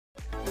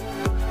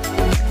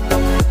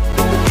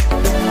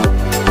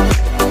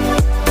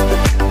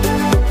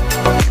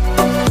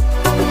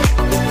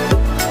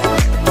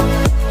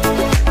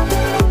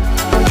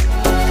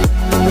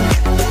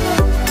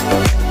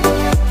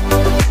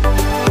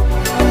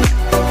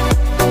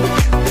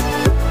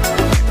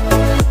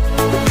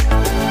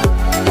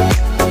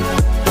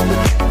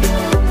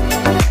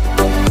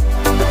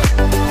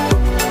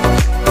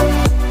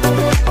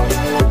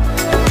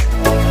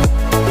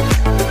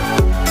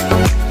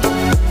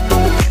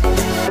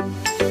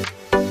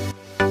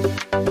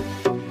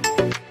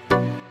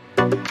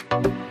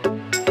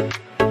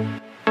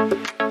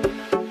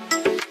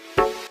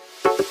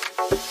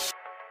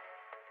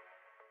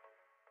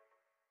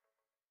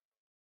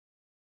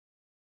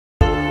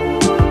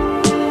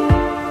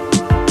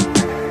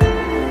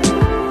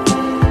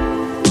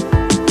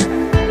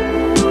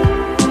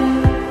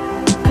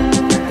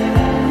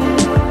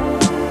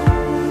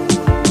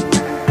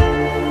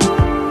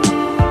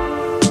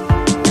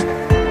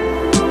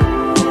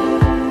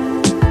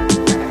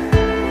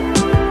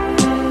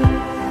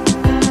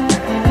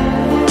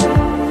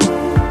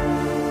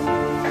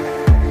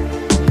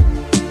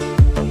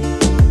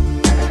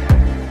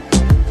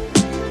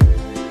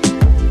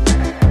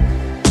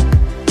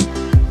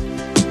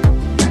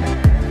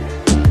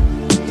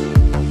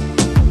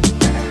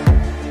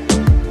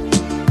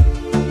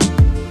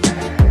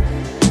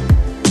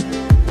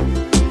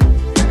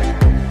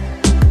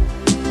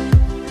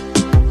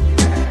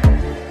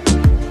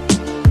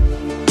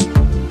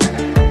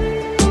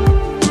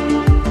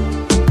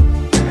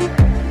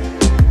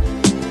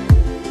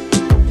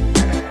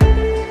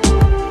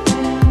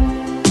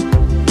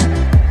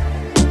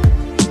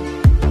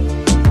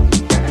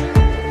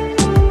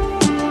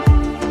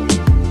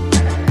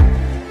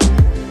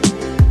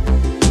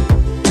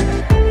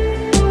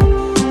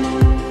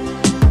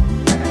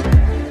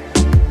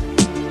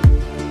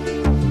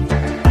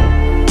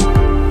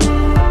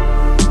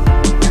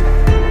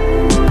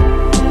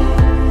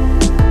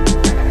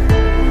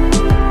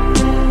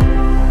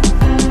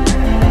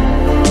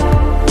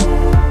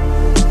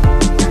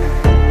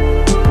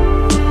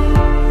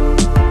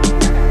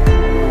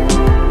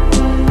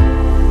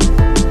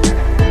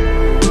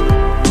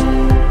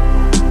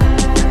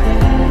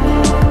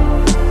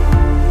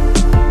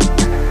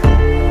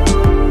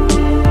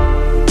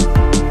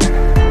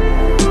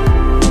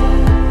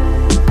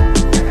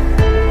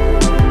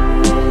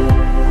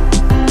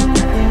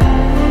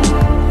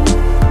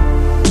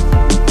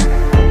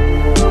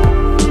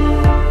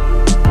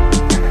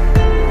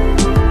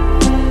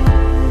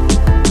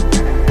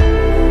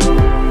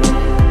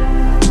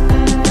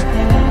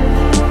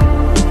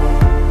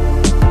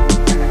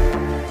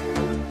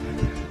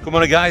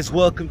morning guys,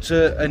 welcome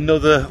to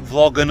another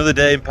vlog, another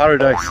day in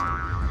paradise.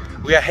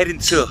 We are heading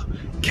to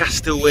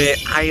Castaway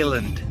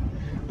Island.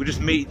 We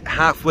just meet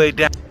halfway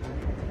down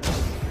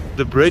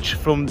the bridge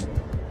from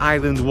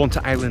Island 1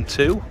 to Island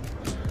 2,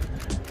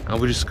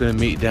 and we're just going to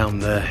meet down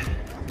there.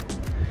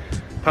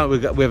 Apparently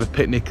we have a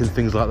picnic and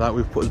things like that.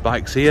 We've put the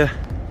bikes here.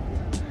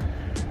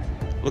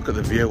 Look at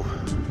the view.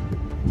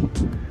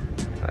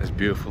 That is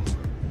beautiful.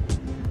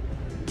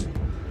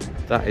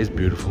 That is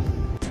beautiful.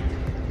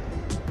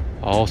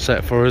 All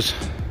set for us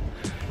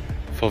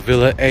for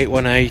Villa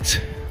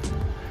 818.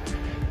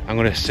 I'm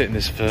going to sit in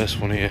this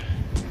first one here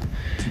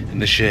in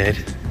the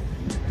shade.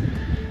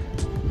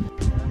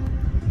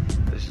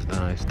 This is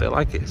nice. They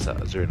like it,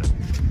 Saturdays, isn't it?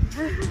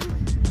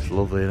 It's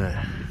lovely, isn't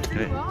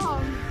it?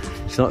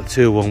 It's not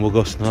too warm. We'll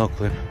go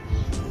snorkeling.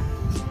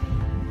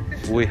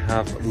 We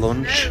have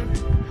lunch.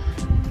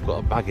 We've got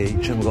a bag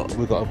each, and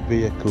we've got a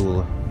beer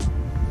cooler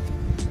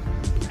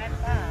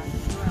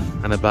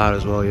and a bar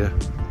as well. Yeah.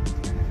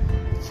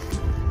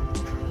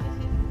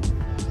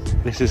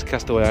 This is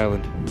Castaway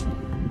Island.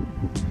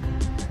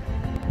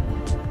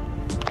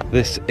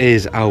 This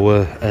is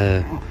our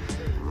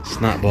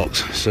snack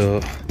box.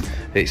 So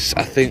it's,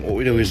 I think what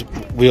we do is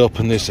we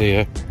open this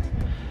here,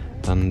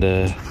 and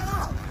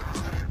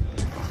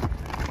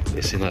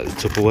it's in like the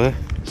Tupperware.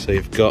 So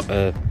you've got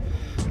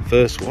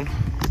first one.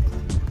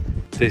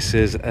 This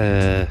is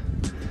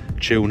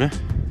tuna.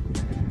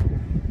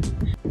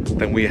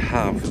 Then we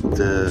have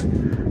the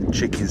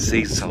chicken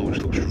Caesar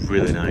salad, which looks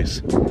really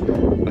nice.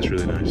 That's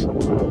really nice.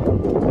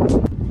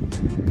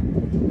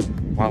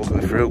 Wow, look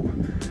at the fruit.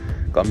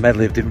 Got a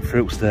medley of different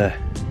fruits there.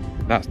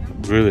 That's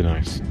really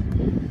nice.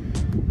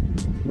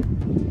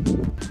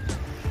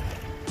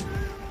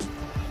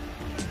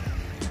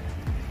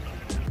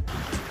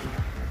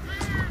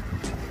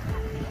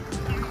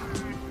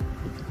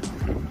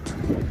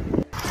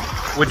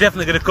 We're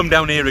definitely going to come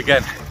down here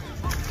again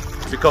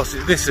because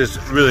this is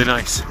really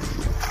nice.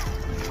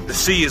 The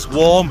sea is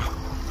warm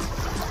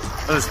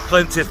and there's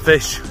plenty of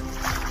fish,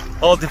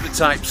 all different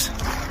types.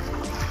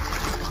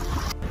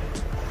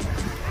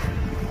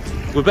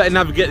 We better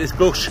navigate this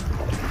bush.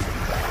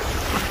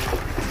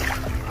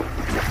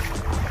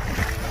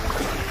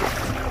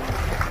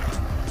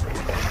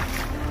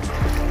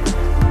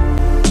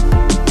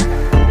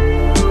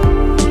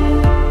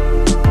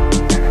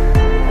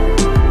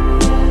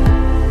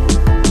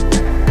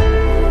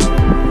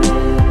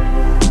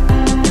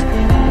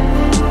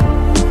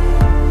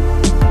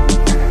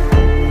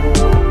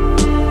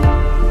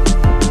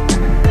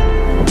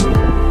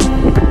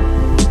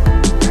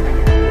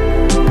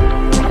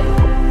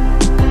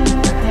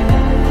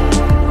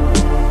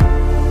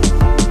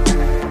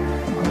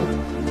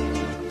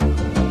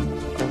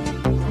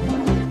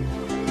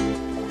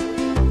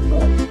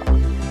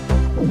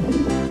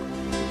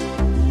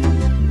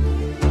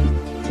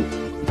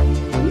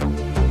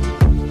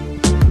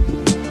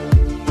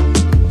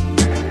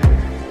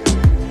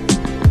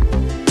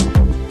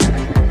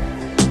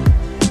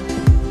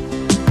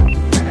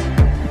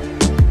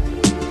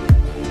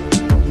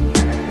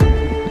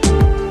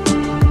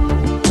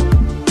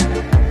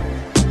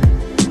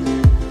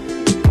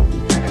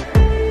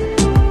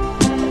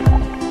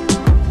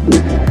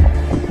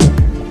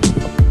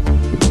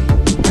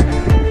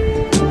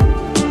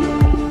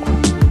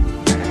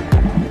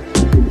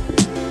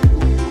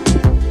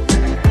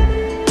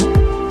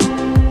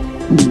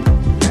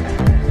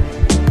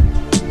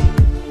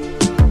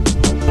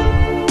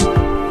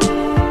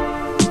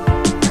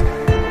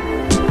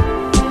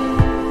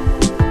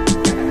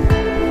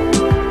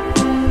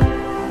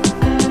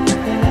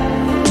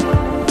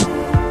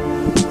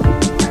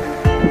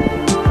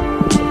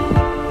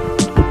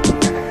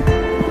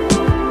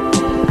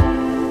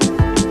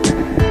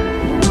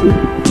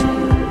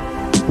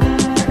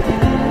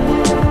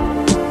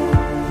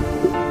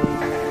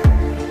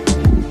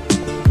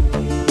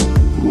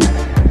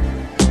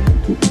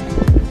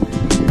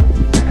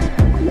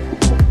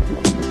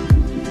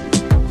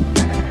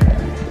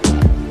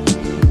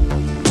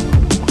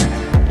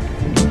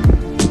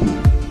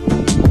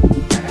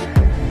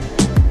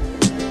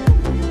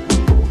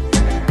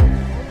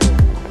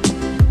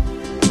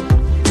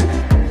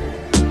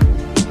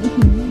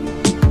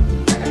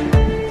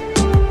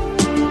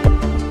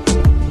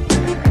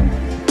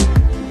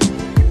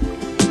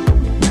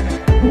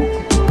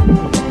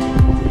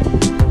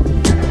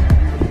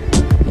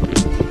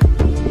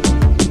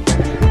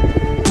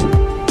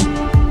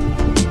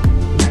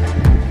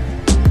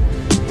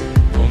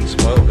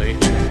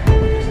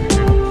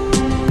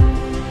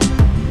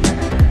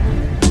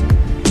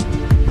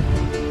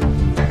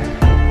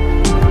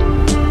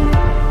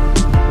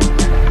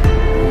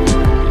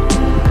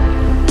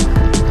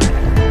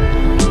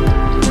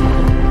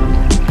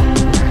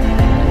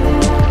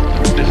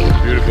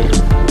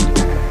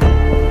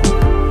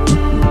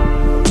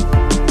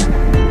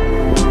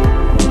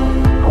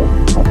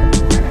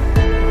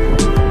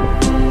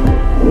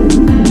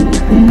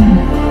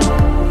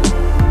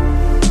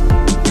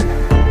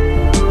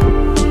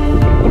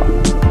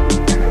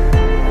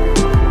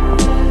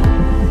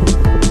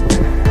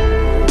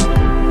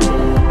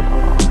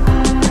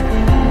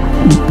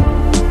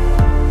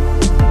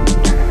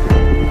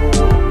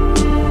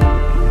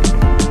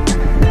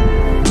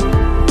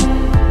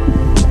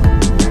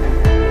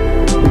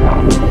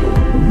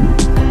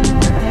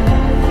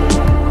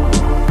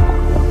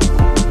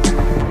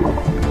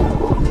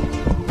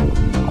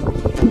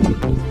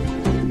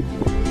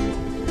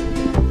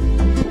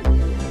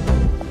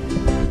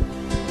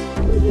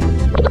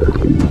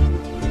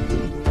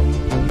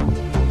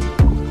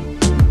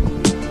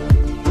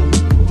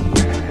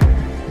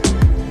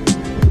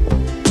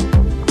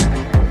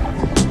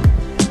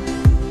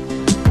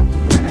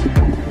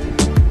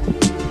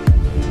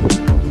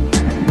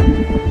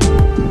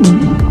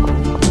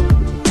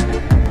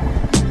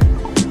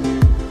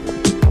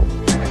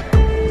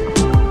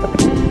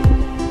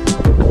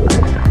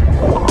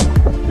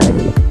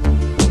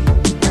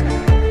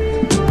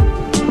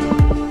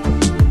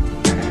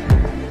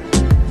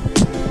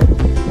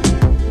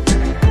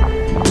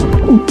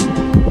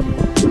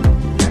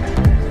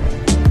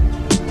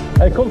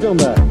 on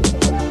there.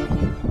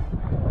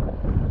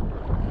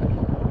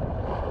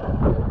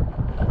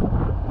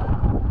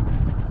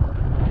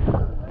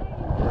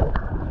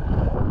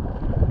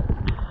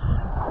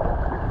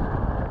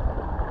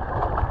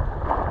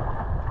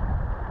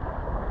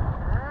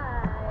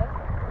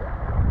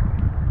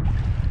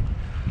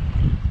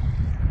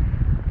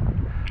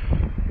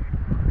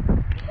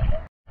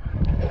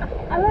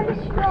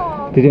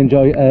 Did you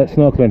enjoy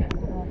snorkeling?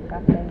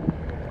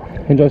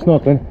 Enjoy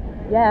snorkeling?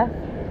 Yeah,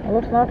 I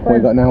love snorkeling. What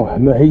you got now?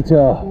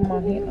 Mojito.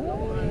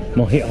 Mojito.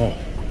 Mojito.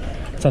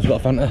 Sam's got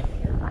a Fanta.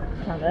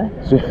 Fanta.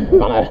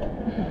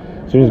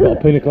 Fanta. Someone's got a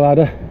pina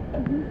colada.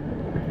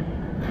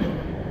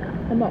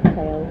 A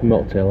mocktail.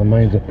 Mocktail, and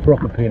mine's a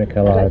proper pina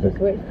colada. Let's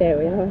switch it,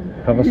 we have.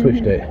 Have I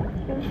switched it?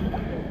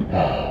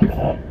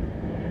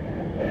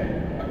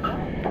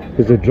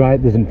 There's a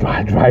drive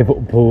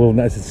up pool, and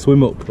there's a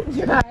swim up.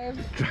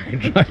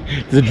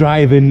 There's a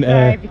drive in.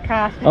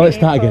 Oh, let's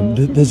start again.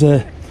 There's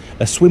a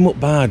swim up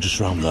bar just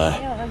round there.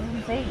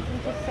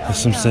 There's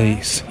some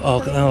seats. Oh,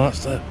 no,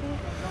 that's the.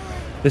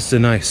 This is a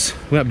nice.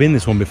 We haven't been in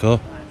this one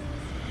before.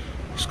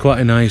 It's quite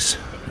a nice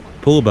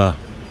pool bar.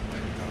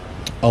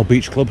 Or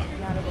beach club.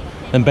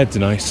 And beds are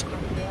nice.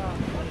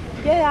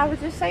 Yeah, I was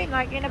just saying,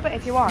 like, in a bit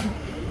if you want.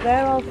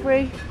 They're all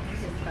free.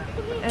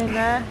 In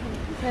there.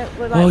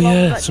 Like, oh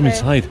yeah, some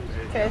inside.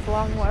 Chaise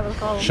long, whatever it's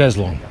called. Chaise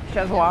long.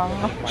 Chaise long.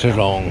 Chaise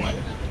long.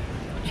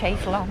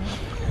 Chase long.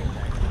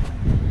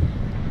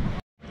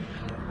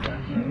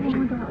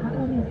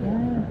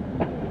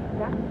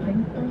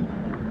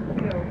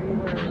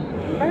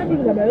 I had one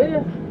of them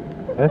earlier.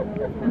 Huh?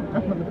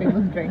 That's what the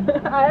people drink.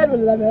 I had one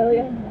of them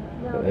earlier.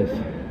 It is.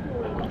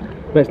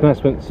 But it's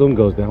nice when the sun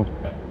goes down.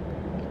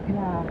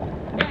 Yeah.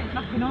 I bet it's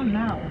knocking on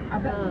now. I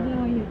bet it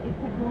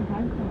takes a long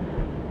time.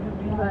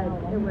 But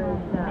it was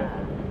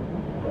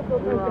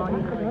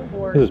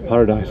This is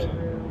paradise.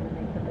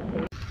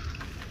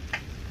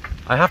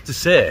 I have to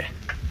say,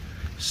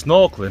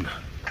 snorkeling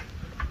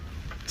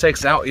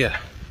takes it out of you.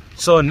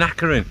 So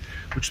knackering.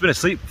 We've just been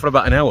asleep for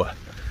about an hour.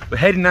 We're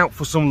heading out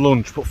for some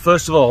lunch, but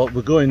first of all,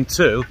 we're going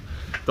to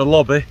the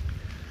lobby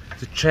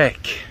to check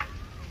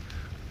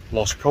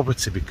lost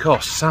property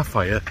because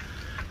Sapphire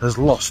has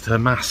lost her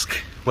mask.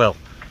 Well,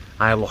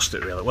 I lost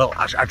it really. Well,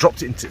 I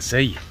dropped it into the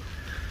sea.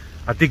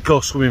 I did go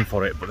swimming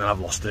for it, but then I've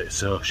lost it,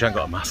 so she ain't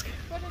got a mask.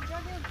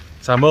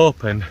 So I'm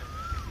hoping.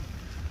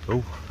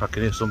 Oh, I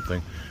can hear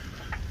something.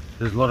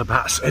 There's a lot of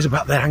bats. There's a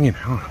bat there hanging.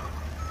 Oh,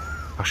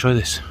 I'll show you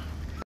this.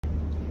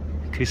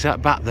 Can you see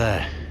that bat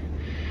there?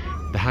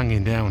 They're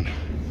hanging down.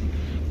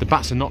 The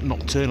bats are not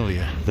nocturnal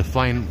here. They're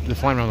flying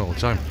around all the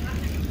time.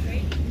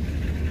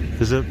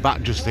 There's a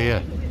bat just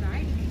here.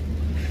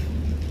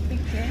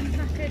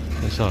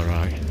 It's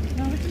alright.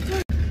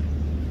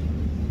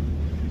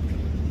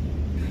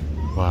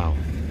 Wow.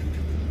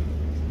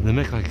 They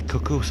make like a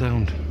cuckoo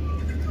sound.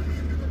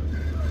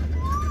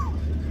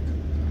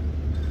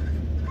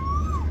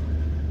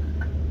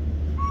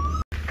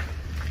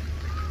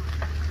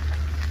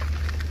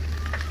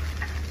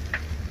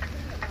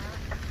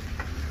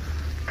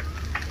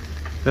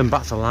 Them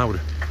bats are loud.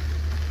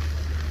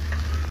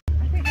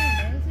 I think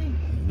they're amazing.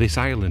 This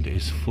island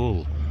is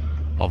full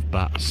of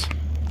bats.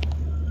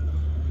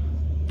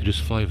 They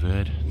just fly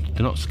overhead.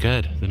 They're not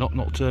scared. They're not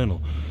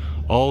nocturnal.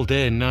 All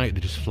day and night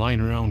they're just flying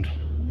around.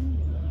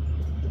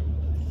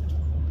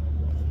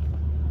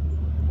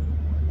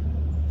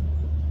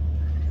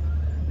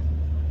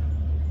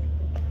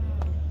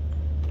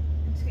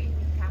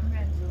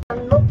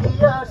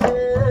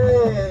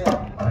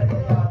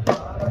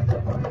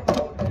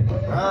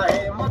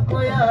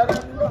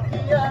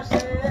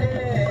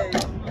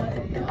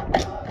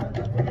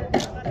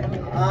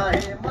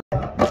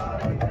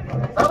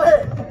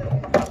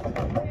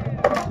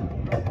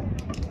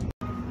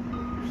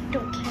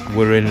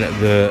 We're in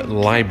the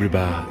library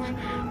bar.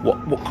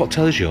 What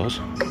cocktail is yours?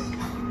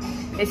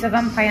 It's a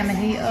vampire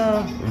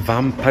mojito.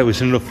 Vampire. We've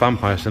seen enough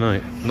vampires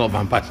tonight. Not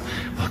vampires.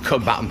 I've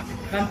got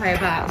Vampire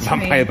bats.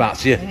 vampire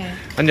bats. Yeah.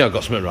 And yeah, I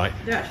got something right.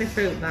 They're actually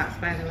fruit bats,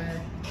 by the way.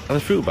 Are they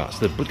fruit bats?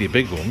 They're bloody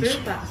big ones.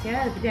 Fruit bats,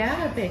 yeah, they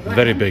are big. Like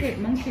very big.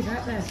 Monkeys,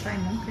 aren't they?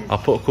 Fine monkeys. I'll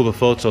put a couple of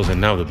photos in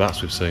now of the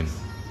bats we've seen.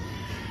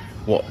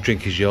 What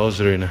drink is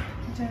yours, Arena?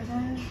 I don't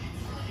know.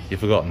 You've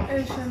forgotten?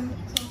 Ocean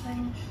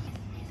something.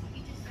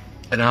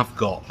 And I've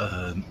got,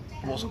 I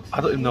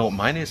don't even know what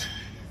mine is.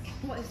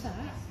 What is that?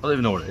 I don't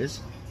even know what it is.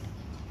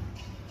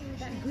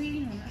 That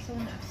green one, that's the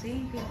one that I've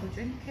seen people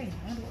drinking.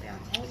 I wonder what the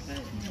alcohol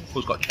version is. Oh,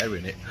 it's got cherry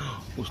in it.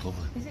 Oh, it's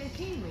lovely. Is it a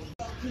kiwi?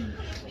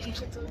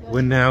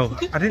 We're now,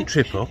 I didn't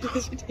trip up.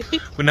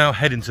 We're now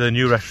heading to a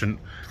new restaurant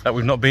that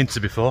we've not been to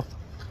before.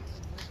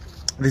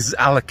 This is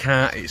a la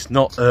carte, it's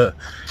not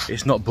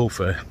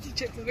buffet. Did you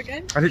trip up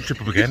again? I didn't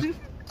trip up again.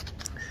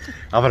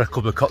 I've had a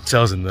couple of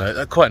cocktails in there,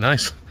 they're quite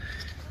nice.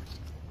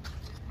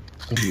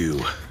 View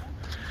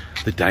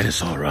the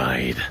dinosaur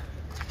ride.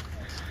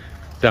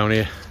 Down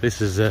here,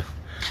 this is the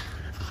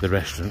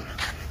restaurant.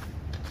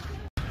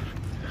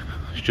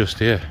 It's just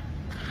here.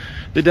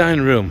 The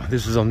dining room,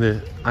 this is on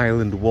the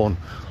island one,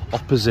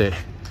 opposite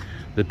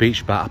the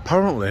beach bar.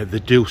 Apparently they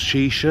do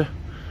shisha,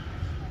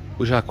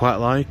 which I quite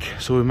like,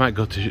 so we might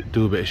go to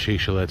do a bit of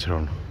shisha later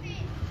on.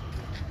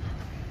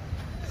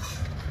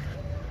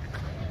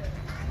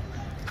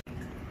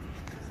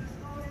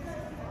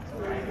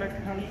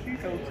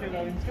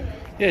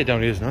 Yeah,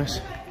 down here is nice.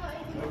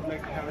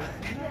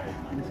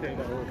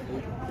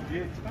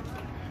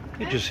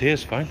 It just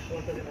here's fine.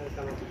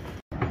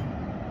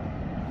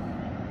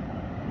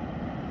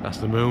 That's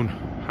the moon.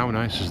 How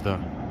nice is that?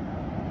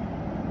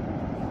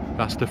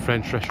 That's the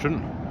French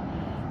restaurant.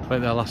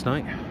 Went there last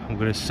night. I'm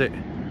going to sit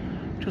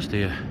just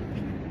here.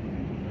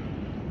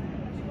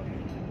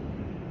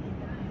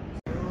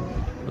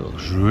 It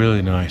looks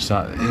really nice.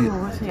 That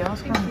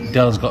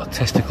Dell's got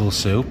testicle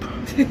soup,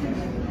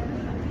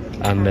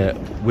 and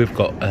we've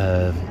got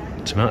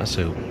tomato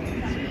soup.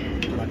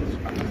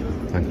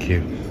 Thank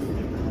you.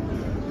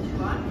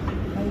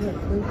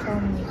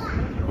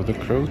 With a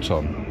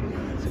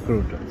crouton. It's a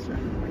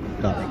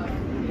crouton, garlic.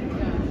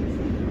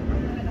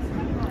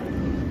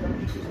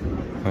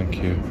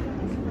 Thank you.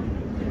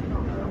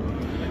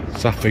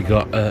 Safi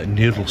got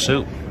noodle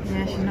soup.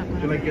 Yeah, she's not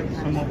going to get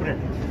some more bread.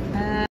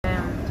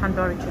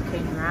 Tandoori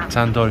chicken wrap.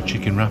 Tandoori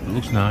chicken wrap, it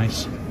looks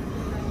nice.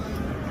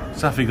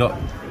 Safi got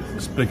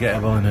spaghetti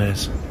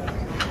bolognese.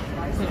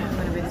 I think it's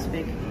going to be this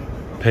big.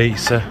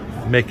 Pizza,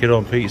 make your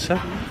own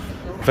pizza.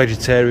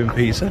 Vegetarian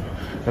pizza.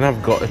 And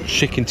I've got a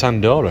chicken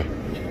tandoori.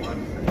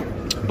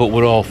 But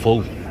we're all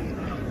full.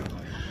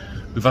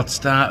 We've had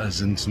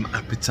starters and some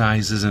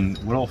appetizers and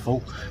we're all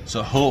full.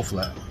 So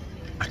hopefully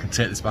I can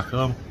take this back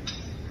home.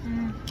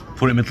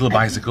 Put it in my little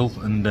bicycle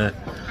and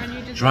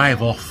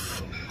drive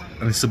off.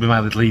 And this will be my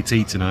little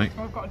ET tonight.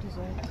 I've got a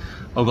dessert.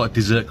 I've got a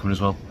dessert coming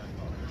as well.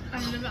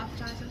 And another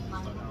appetizer.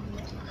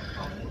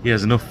 Yeah,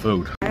 there's enough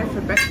food.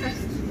 For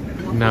breakfast.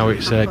 Now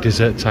it's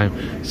dessert time.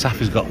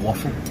 Safi's got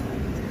waffle.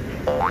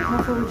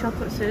 Waffle with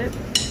chocolate syrup.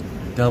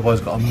 Del Boy's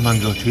got a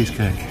mango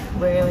cheesecake.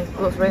 Really,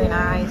 looks really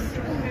nice.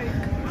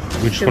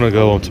 We just want to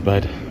go home to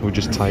bed. We're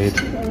just tired.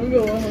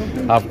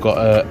 I've got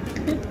a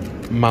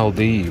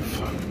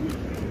Maldives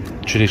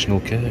traditional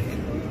cake.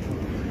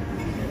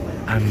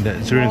 And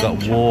Zarina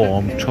got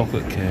warm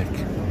chocolate cake.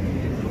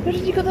 Where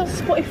did you get that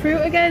spotty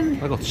fruit again?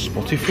 I got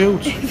spotty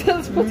fruit. Is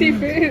that spotty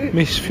fruit?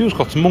 Miss Few's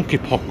got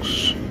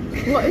monkeypox.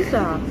 What is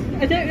that?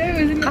 I don't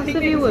know. Ask the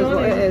viewers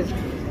what it is.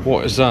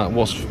 What is that?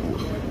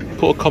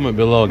 Put a comment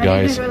below,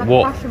 guys.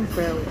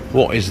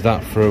 What is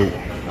that fruit?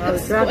 Oh,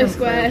 the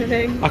square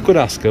thing. I could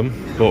ask them,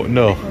 but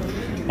no.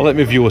 I'll let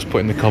my viewers put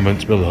in the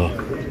comments below.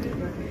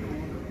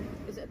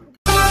 Is it